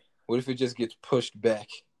die. What if it just gets pushed back?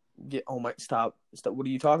 Yeah, oh my! Stop! What are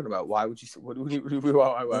you talking about? Why would you? Why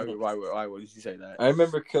would you say that? I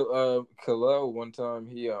remember Khalil one time.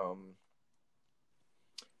 He I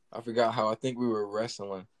forgot how. I think we were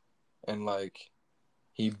wrestling, and like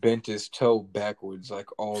he bent his toe backwards, like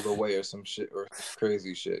all the way, or some shit, or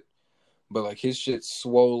crazy shit. But like his shit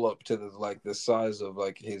swole up to the size of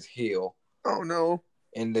like his heel. Oh no!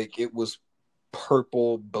 And like it was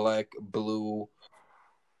purple, black, blue,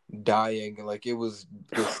 dying. Like it was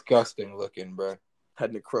disgusting looking, bro.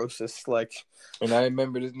 Had necrosis, like. And I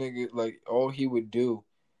remember this nigga, like all he would do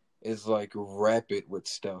is like wrap it with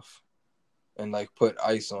stuff and like put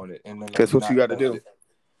ice on it, and then like, that's what you got to do. It.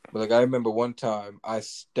 But like I remember one time I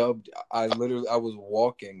was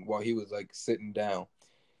walking while he was like sitting down.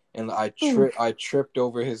 And I tripped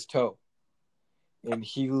over his toe, and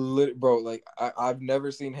he bro. Like I've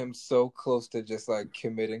never seen him so close to just like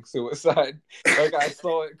committing suicide. Like I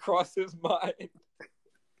saw it cross his mind.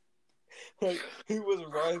 Like he was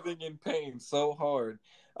writhing in pain so hard.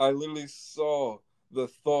 I literally saw the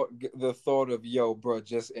thought of yo, bro,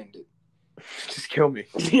 just end it. Just kill me.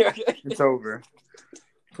 Yeah, it's over.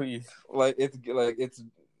 Please. It's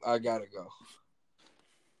I gotta go.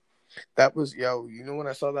 That was, you know when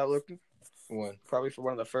I saw that look? When? Probably for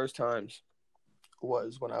one of the first times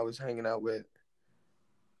was when I was hanging out with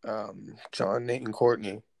John, Nate, and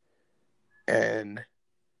Courtney. And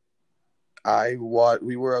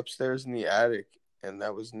we were upstairs in the attic, and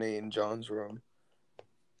that was Nate and John's room.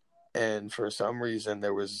 And for some reason,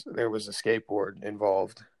 there was a skateboard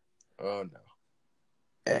involved. Oh, no.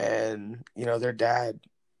 And, their dad,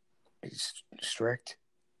 he's strict.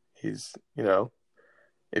 He's,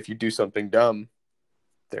 if you do something dumb,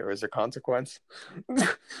 there is a consequence.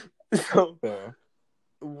 So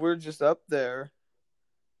we're just up there,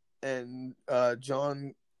 and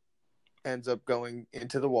John ends up going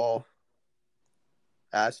into the wall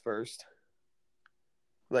ass first.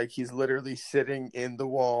 Like he's literally sitting in the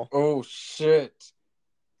wall. Oh shit.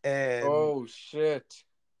 And oh shit.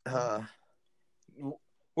 What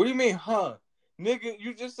do you mean, huh? Nigga,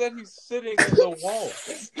 you just said he's sitting in the wall.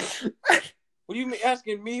 What do you mean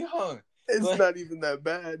asking me, huh? It's not even that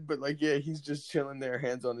bad, but he's just chilling there,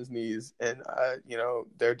 hands on his knees, and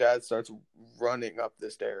their dad starts running up the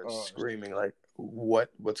stairs, screaming like,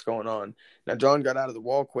 "What's going on?" Now John got out of the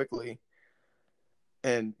wall quickly,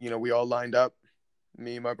 and we all lined up.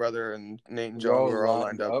 Me, my brother, and Nate and John were all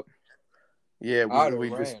lined up. Yeah,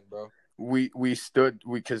 we stood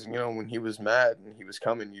because when he was mad and he was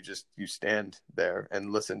coming, you stand there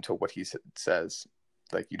and listen to what he says.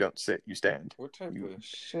 Like you don't sit, you stand. What type of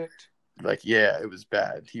shit? Like, yeah, it was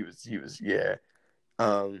bad. He was, yeah.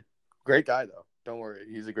 Great guy though. Don't worry,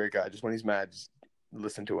 he's a great guy. Just when he's mad, just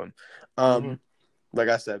listen to him. Like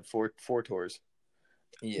I said, four tours.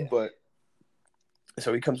 Yeah. But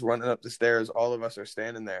so he comes running up the stairs. All of us are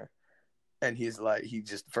standing there, and he's like,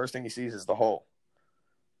 first thing he sees is the hole,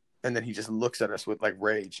 and then he just looks at us with like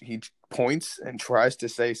rage. He points and tries to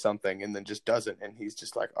say something, and then just doesn't. And he's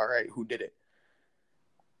just like, "All right, who did it?"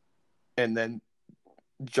 And then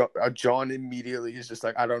John immediately is just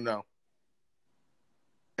like, "I don't know."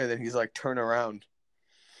 And then he's like, "Turn around."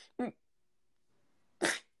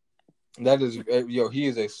 That is, he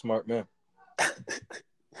is a smart man.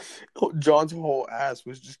 John's whole ass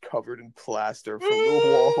was just covered in plaster from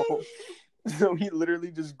the wall. So he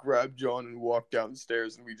literally just grabbed John and walked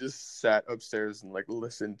downstairs, and we just sat upstairs and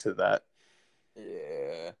listened to that.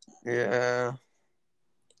 Yeah. Yeah.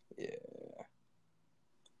 Yeah.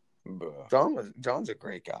 Bro. John's a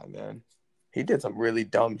great guy, man. He did some really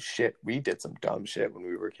dumb shit. We did some dumb shit when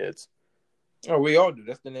we were kids. Oh, we all do.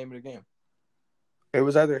 That's the name of the game. It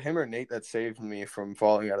was either him or Nate that saved me from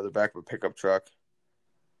falling out of the back of a pickup truck.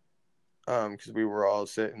 Because we were all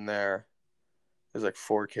sitting there. There's like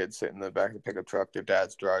 4 kids sitting in the back of the pickup truck. Their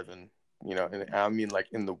dad's driving, and I mean like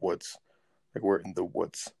in the woods. Like we're in the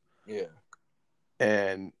woods. Yeah.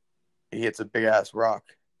 And he hits a big ass rock,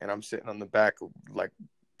 and I'm sitting on the back, like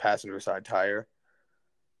passenger side tire.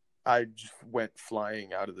 I just went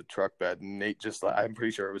flying out of the truck bed, and Nate just, like, I'm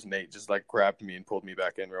pretty sure it was Nate, just like grabbed me and pulled me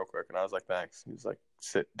back in real quick. And I was like, thanks. He was like,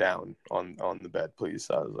 sit down on the bed, please.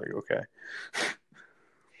 So I was like, okay.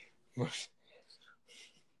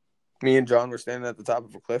 Me and John were standing at the top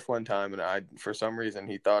of a cliff one time, and for some reason,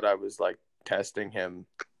 he thought I was like testing him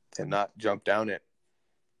to not jump down it.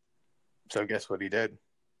 So guess what he did?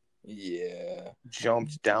 Yeah.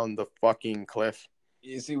 Jumped down the fucking cliff.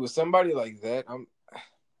 You see, with somebody like that,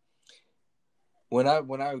 when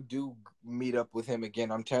I do meet up with him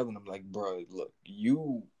again, I'm telling him like, bro, look,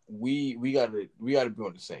 we gotta be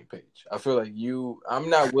on the same page. I feel like you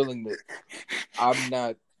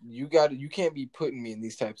can't be putting me in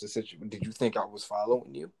these types of situations. Did you think I was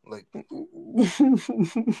following you? Like,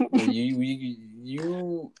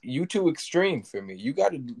 you too extreme for me. You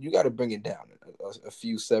gotta bring it down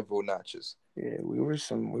several notches. Yeah, we were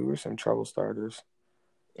some trouble starters.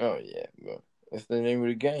 Oh yeah, but that's the name of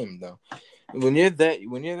the game, though. When you're that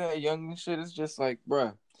young and shit, it's just like,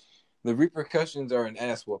 bruh, the repercussions are an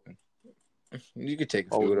ass whooping. You could take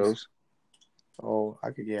a few of those. Oh,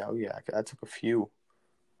 I could. Yeah, I took a few.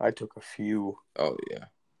 Oh yeah.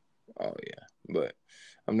 But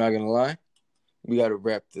I'm not gonna lie, we gotta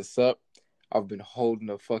wrap this up. I've been holding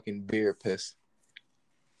a fucking beer piss.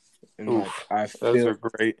 And oof, those are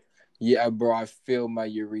great. Yeah, bro, I feel my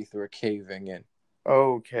urethra caving in.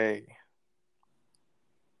 Okay.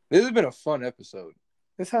 This has been a fun episode.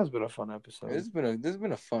 This has been a fun episode. This has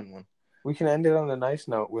been a fun one. We can end it on a nice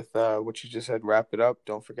note with what you just said. Wrap it up.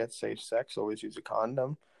 Don't forget safe sex. Always use a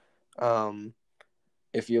condom.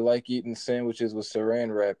 If you like eating sandwiches with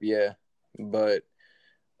saran wrap, yeah. But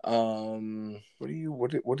what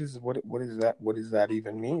does that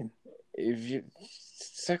even mean?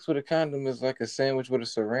 Sex with a condom is like a sandwich with a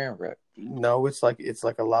saran wrap. No, it's like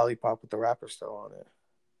a lollipop with the wrapper still on it.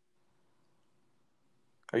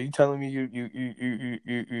 Are you telling me you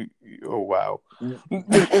oh wow.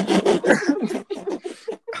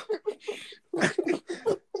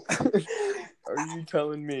 Are you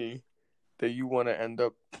telling me that you want to end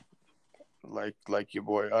up like your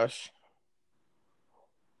boy Ush?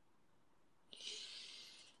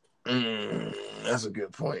 That's a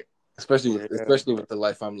good point. Especially with the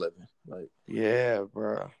life I'm living. Like, yeah,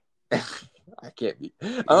 bro. I can't be.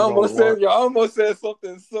 I almost said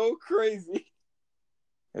something so crazy.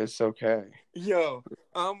 It's okay. Yo,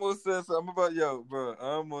 I almost said something about bro.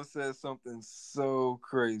 I almost said something so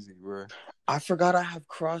crazy, bro. I forgot I have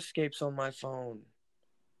Crosscapes on my phone.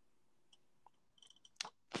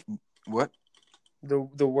 What? The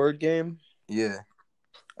word game? Yeah.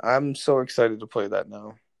 I'm so excited to play that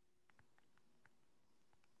now.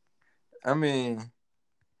 I mean,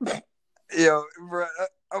 yo, bro,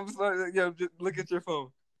 I'm sorry. Yo, just look at your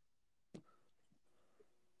phone.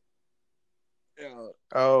 Yo.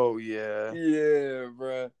 Oh yeah. Yeah,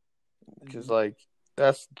 bro. Because like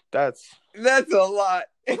that's a lot.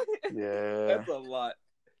 Yeah. That's a lot.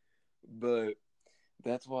 But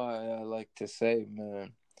that's why I like to say,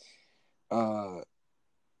 man.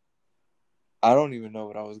 I don't even know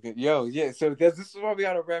what I was going to... Yo, yeah, so this is why we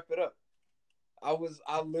got to wrap it up. I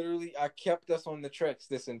kept us on the tracks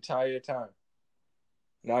this entire time.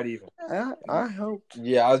 Not even. I hoped.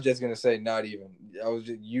 Yeah, I was just going to say not even. I was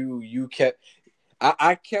just... You kept...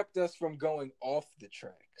 I kept us from going off the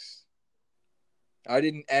tracks. I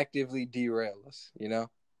didn't actively derail us, you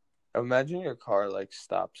know? Imagine your car, like,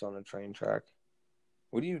 stops on a train track.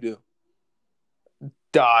 What do you do?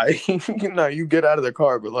 Die. No, you get out of the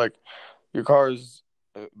car, but, like... Your car is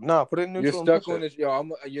put it in neutral.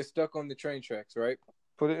 You're stuck on the train tracks, right?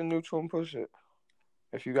 Put it in neutral and push it.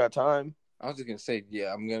 If you got time. I was just gonna say,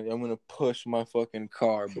 yeah, I'm gonna push my fucking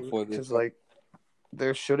car before this. Because like,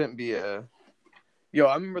 there shouldn't be a. Yo,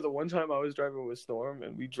 I remember the one time I was driving with Storm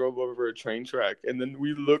and we drove over a train track and then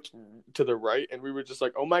we looked to the right and we were just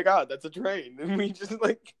like, oh my god, that's a train, and we just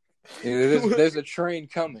like. Yeah, there's a train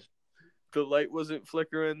coming. The light wasn't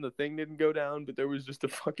flickering, the thing didn't go down, but there was just a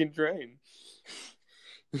fucking train.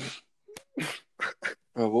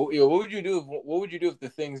 What would you do? What would you do if the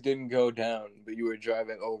things didn't go down, but you were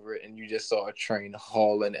driving over it and you just saw a train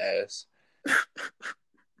hauling ass?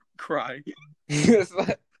 Cry. It's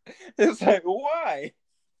like why?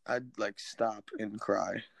 I'd like stop and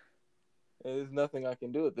cry. There's nothing I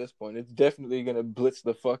can do at this point. It's definitely gonna blitz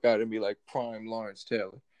the fuck out of me like prime Lawrence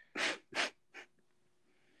Taylor.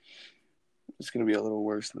 It's gonna be a little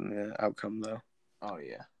worse than the outcome, though. Oh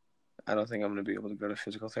yeah. I don't think I'm gonna be able to go to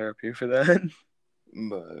physical therapy for that.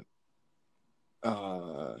 But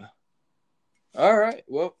all right.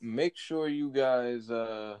 Well, make sure you guys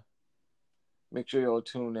make sure y'all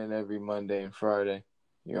tune in every Monday and Friday.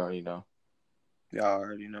 You already know. Y'all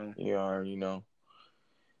already know. You already know.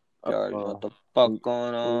 Y'all already know what the fuck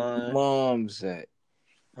going on. Mom's at.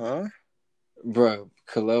 Huh? Bro,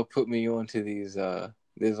 Khalil put me onto these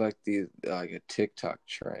there's like a TikTok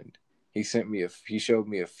trend. He showed me a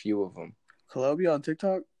few of them. Khalil be on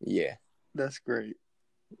TikTok? Yeah. That's great.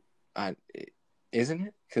 Isn't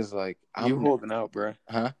it? Cuz like you holding out, bruh.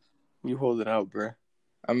 Huh? You holding out, bruh.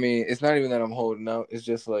 I mean, it's not even that I'm holding out. It's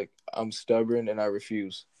just like I'm stubborn and I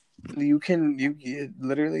refuse.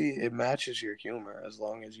 It matches your humor as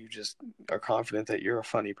long as you just are confident that you're a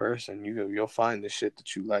funny person. You'll find the shit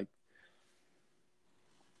that you like.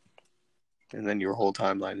 And then your whole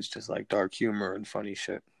timeline is just like dark humor and funny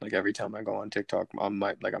shit. Like every time I go on TikTok, I'm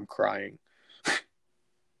crying.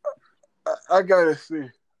 I gotta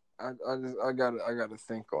see. I gotta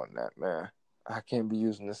think on that, man. I can't be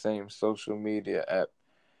using the same social media app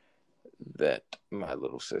that my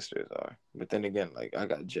little sisters are. But then again, like I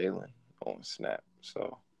got Jalen on Snap,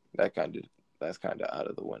 so that's kind of out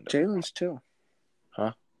of the window. Jalen's chill.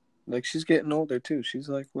 Huh? Like she's getting older too. She's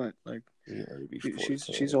like what? Like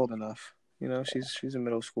she's old enough. You know, she's in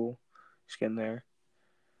middle school. She's getting there.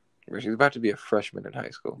 She's about to be a freshman in high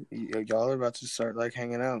school. Y'all are about to start like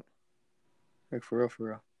hanging out. Like for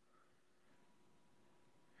real.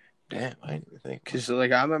 Damn, I didn't even think. Cause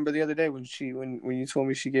like I remember the other day when you told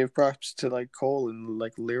me she gave props to like Cole and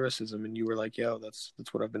like lyricism, and you were like, "Yo, that's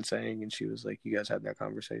what I've been saying," and she was like, "You guys had that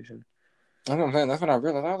conversation." That's what I'm saying. That's when I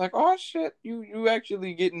realized. I was like, "Oh shit, you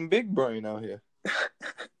actually getting big brain out here."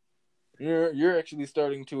 You're actually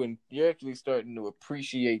starting to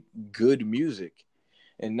appreciate good music,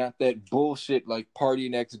 and not that bullshit like Party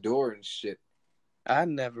Next Door and shit. I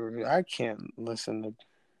can't listen to.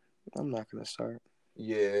 I'm not gonna start.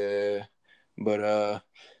 Yeah, but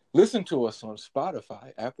listen to us on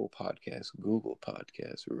Spotify, Apple Podcasts, Google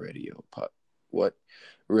Podcasts, Radio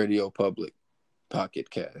Public, Pocket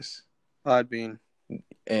Cast, Podbean,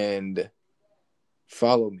 and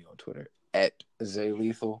follow me on Twitter at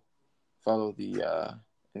ZayLethal. Follow the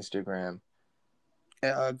Instagram.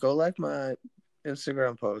 Go like my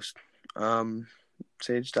Instagram post.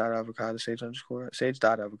 Sage.avocado,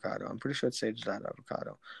 sage_sage.avocado. I'm pretty sure it's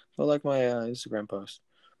sage.avocado. Go like my Instagram post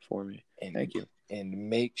for me. Thank you. And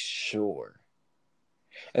make sure.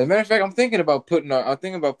 As a matter of fact, I'm thinking about putting our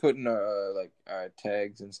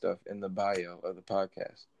tags and stuff in the bio of the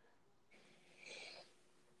podcast.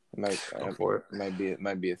 It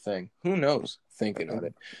might be a thing. Who knows? Thinking on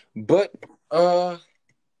it. But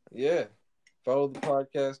yeah. Follow the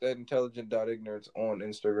podcast at intelligent.ignorance on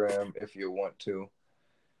Instagram if you want to.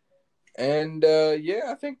 And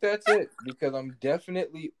I think that's it, because I'm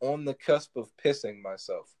definitely on the cusp of pissing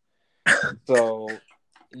myself. So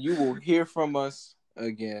you will hear from us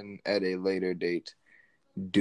again at a later date.